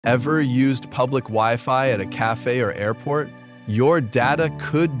Ever used public Wi-Fi at a cafe or airport? Your data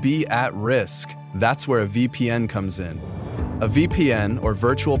could be at risk. That's where a VPN comes in. A VPN, or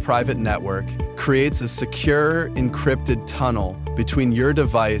virtual private network, creates a secure, encrypted tunnel between your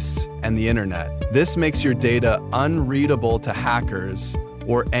device and the internet. This makes your data unreadable to hackers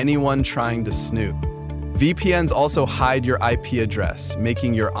or anyone trying to snoop. VPNs also hide your IP address,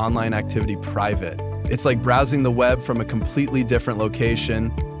 making your online activity private. It's like browsing the web from a completely different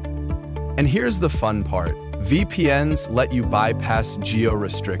location. And here's the fun part. VPNs let you bypass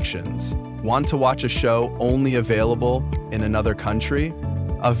geo-restrictions. Want to watch a show only available in another country?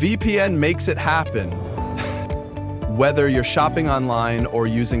 A VPN makes it happen. Whether you're shopping online or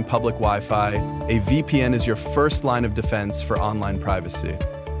using public Wi-Fi, a VPN is your first line of defense for online privacy.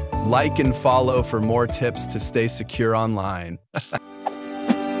 Like and follow for more tips to stay secure online.